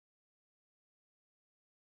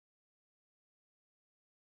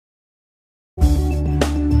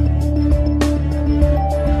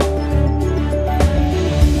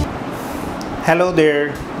Hello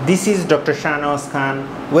there, this is Dr. Shahnawaz Khan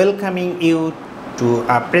welcoming you to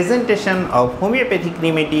a presentation of homeopathic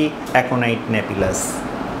remedy Aconitum Napellus.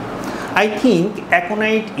 I think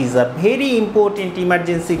Aconite is a very important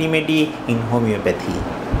emergency remedy in homeopathy.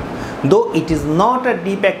 Though it is not a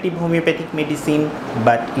deep active homeopathic medicine,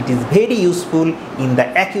 but it is very useful in the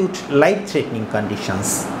acute life-threatening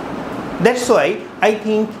conditions. That's why I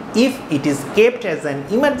think if it is kept as an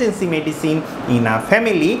emergency medicine in a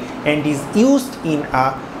family and is used in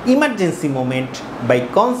a emergency moment by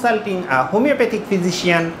consulting a homeopathic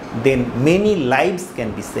physician, then many lives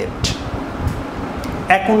can be saved.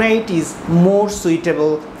 Aconite is more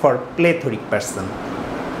suitable for plethoric person.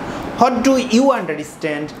 What do you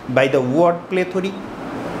understand by the word plethoric?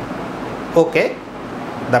 Okay,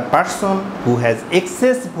 the person who has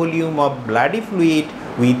excess volume of bloody fluid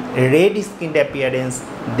with red skinned appearance,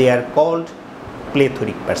 they are called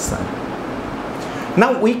plethoric person.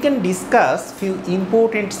 Now we can discuss few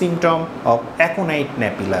important symptoms of Aconitum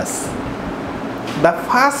Napellus. The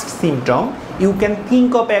first symptom you can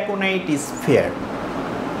think of Aconite is fear.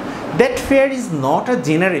 That fear is not a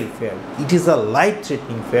general fear, it is a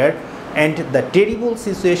life-threatening fear, and the terrible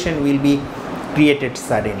situation will be created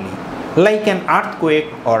suddenly, like an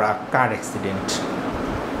earthquake or a car accident.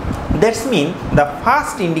 That means the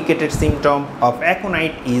first indicated symptom of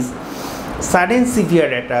Aconite is sudden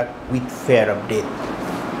severe attack with fear of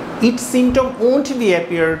death. Its symptom won't be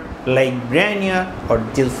appeared like bryonia or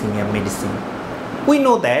gelsemium medicine. We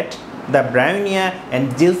know that the bryonia and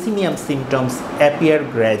gelsemium symptoms appear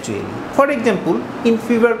gradually. For example, in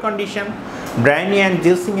fever condition, bryonia and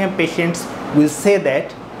gelsemium patients will say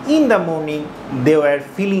that in the morning they were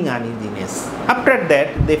feeling uneasiness. After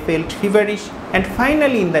that they felt feverish, and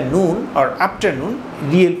finally in the noon or afternoon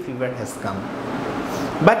real fever has come.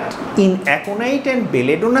 But in aconite and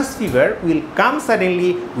belladonna's fever will come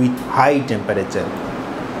suddenly with high temperature.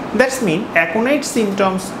 That means aconite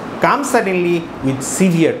symptoms come suddenly with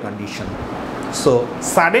severe condition. So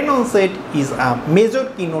sudden onset is a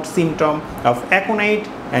major keynote symptom of aconite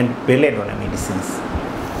and belladonna medicines.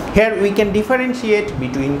 Here we can differentiate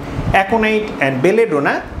between aconite and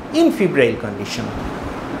belladonna in febrile condition.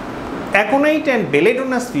 Aconite and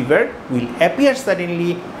belladonna's fever will appear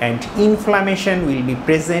suddenly and inflammation will be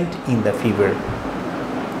present in the fever.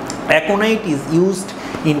 Aconite is used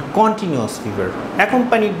in continuous fever,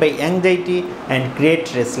 accompanied by anxiety and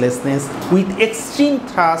great restlessness with extreme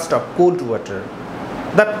thirst of cold water.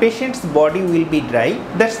 The patient's body will be dry,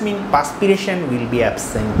 that means perspiration will be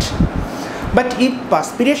absent. But if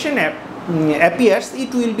perspiration appears,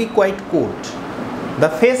 it will be quite cold. The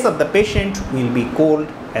face of the patient will be cold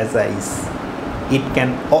as ice. It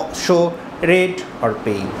can show red or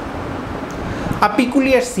pale. A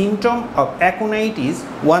peculiar symptom of aconite is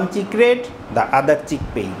one cheek red, the other cheek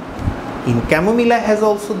pale. In chamomilla has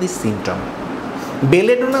also this symptom.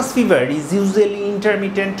 Belladonna's fever is usually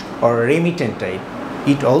intermittent or remittent type.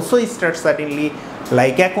 It also starts suddenly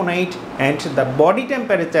like aconite, and the body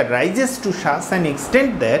temperature rises to such an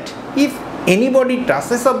extent that if anybody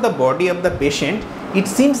touches of the body of the patient, it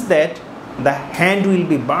seems that the hand will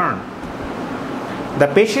be burned. The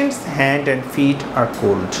patient's hand and feet are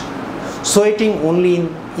cold, sweating only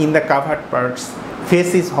in the covered parts,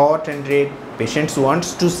 face is hot and red, patient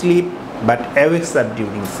wants to sleep but awakes up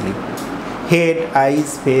during sleep. Head,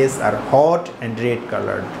 eyes, face are hot and red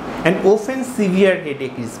colored, and often severe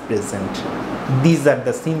headache is present. These are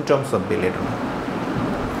the symptoms of belladonna.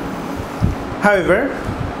 However,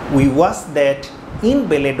 we watch that in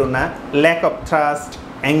belladonna, lack of thirst,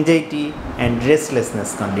 anxiety and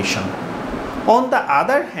restlessness condition. On the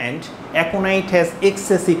other hand, aconite has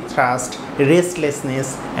excessive thirst,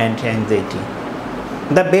 restlessness and anxiety.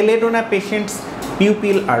 The belladonna patients'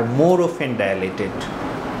 pupils are more often dilated.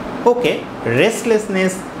 Okay,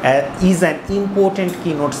 restlessness is an important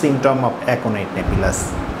keynote symptom of Aconitum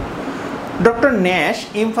Napellus. Dr. Nash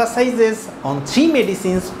emphasizes on 3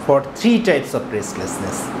 medicines for 3 types of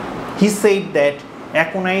restlessness. He said that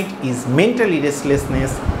aconite is mentally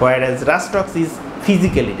restlessness, whereas Rastox is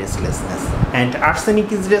physically restlessness, and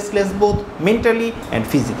arsenic is restless both mentally and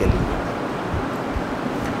physically.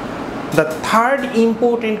 The third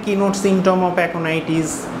important keynote symptom of aconite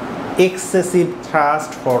is excessive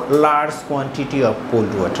thirst for large quantity of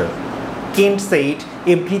cold water. Kent said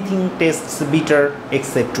everything tastes bitter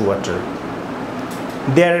except water.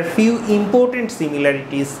 There are few important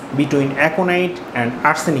similarities between aconite and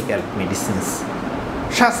arsenical medicines,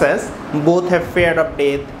 such as both have fear of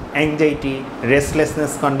death, anxiety,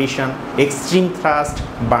 restlessness condition, extreme thirst,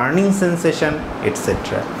 burning sensation,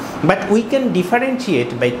 etc. But we can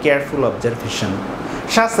differentiate by careful observation,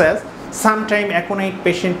 such as Sometime aconite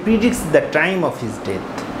patient predicts the time of his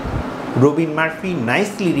death. Robin Murphy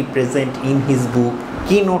nicely represents in his book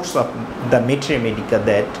Keynotes of the Materia Medica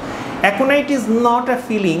that aconite is not a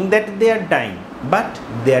feeling that they are dying, but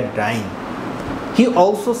they are dying. He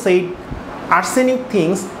also said arsenic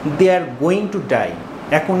thinks they are going to die.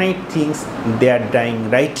 Aconite thinks they are dying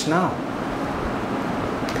right now.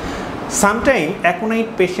 Sometimes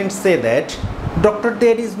aconite patients say that, "Doctor,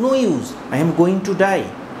 there is no use, I am going to die."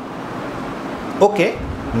 Okay,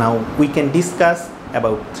 now we can discuss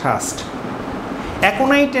about thirst.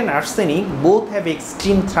 Aconite and arsenic both have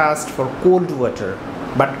extreme thirst for cold water,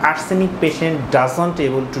 but arsenic patient doesn't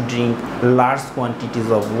able to drink large quantities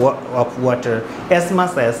of water as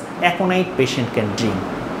much as aconite patient can drink.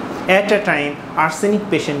 At a time, arsenic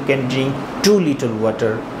patient can drink too little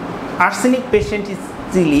water. Arsenic patient is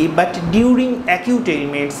silly, but during acute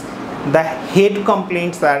ailments, the head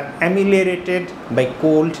complaints are ameliorated by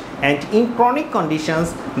cold, and in chronic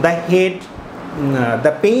conditions,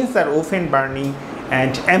 the pains are often burning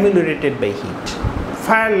and ameliorated by heat.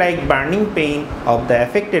 Fire-like burning pain of the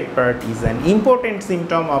affected part is an important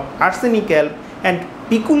symptom of arsenic help, and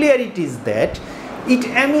peculiarity is that it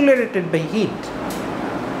ameliorated by heat.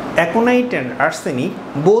 Aconite and arsenic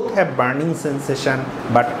both have burning sensation,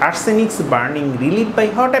 but arsenic's burning relieved by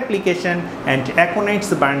hot application and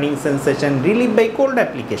aconite's burning sensation relieved by cold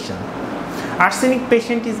application. Arsenic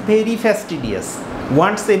patient is very fastidious,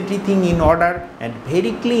 wants everything in order and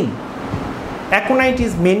very clean. Aconite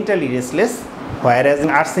is mentally restless, whereas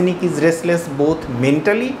arsenic is restless both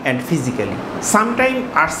mentally and physically. Sometimes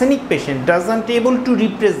arsenic patient doesn't able to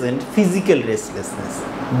represent physical restlessness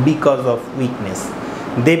because of weakness.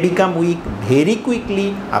 They become weak very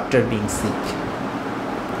quickly after being sick.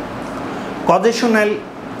 Causational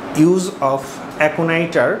use of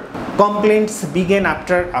aconite complaints begin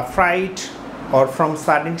after a fright or from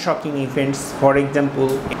sudden shocking events. For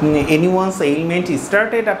example, anyone's ailment is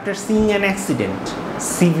started after seeing an accident,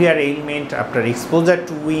 severe ailment after exposure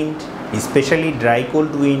to wind, especially dry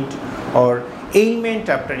cold wind, or ailment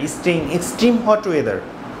after staying extreme hot weather.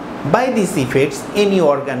 By these effects, any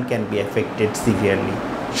organ can be affected severely,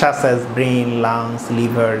 such as brain, lungs,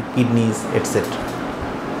 liver, kidneys, etc.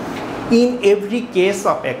 In every case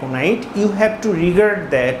of aconite, you have to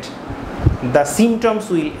regard that the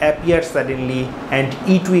symptoms will appear suddenly and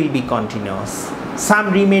it will be continuous.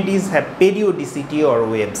 Some remedies have periodicity or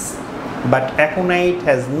waves, but aconite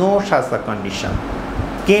has no such a condition.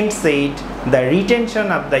 Kent said the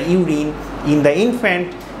retention of the urine in the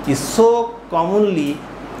infant is so commonly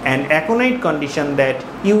an aconite condition that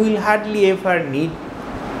you will hardly ever need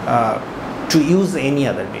to use any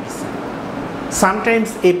other medicine.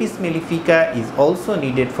 Sometimes Apis mellifica is also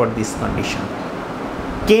needed for this condition.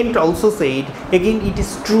 Kent also said, again, it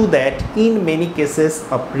is true that in many cases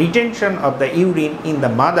of retention of the urine in the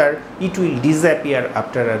mother, it will disappear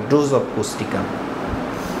after a dose of causticum.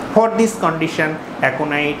 For this condition,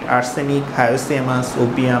 aconite, arsenic, hyoscyamus,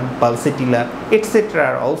 opium, pulsatilla, etc.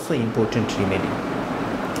 are also important remedy.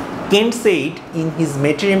 Kent said in his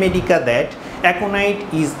Materia Medica that aconite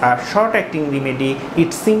is a short-acting remedy,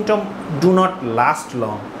 its symptoms do not last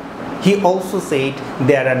long. He also said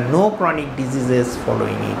there are no chronic diseases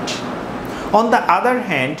following it. On the other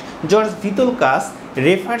hand, George Vitolkas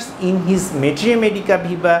refers in his Materia Medica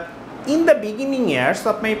Viva, in the beginning years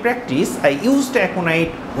of my practice, I used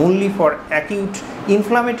aconite only for acute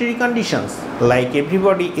inflammatory conditions, like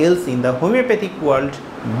everybody else in the homeopathic world,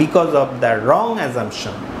 because of the wrong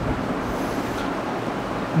assumption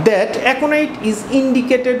that aconite is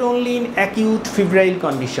indicated only in acute febrile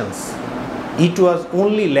conditions. It was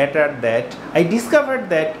only later that I discovered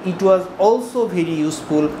that it was also very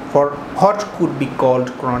useful for what could be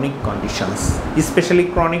called chronic conditions, especially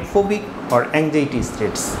chronic phobic or anxiety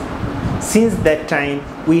states. Since that time,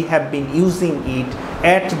 we have been using it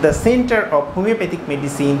at the center of homeopathic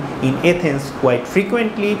medicine in Athens quite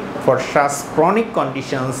frequently for such chronic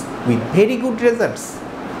conditions with very good results.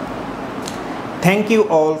 Thank you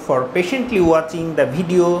all for patiently watching the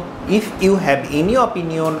video. If you have any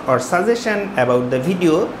opinion or suggestion about the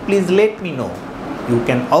video, please let me know. You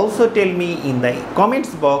can also tell me in the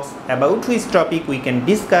comments box about which topic we can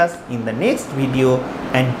discuss in the next video,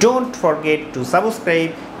 and don't forget to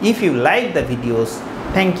subscribe if you like the videos.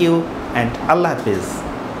 Thank you and Allah Hafiz.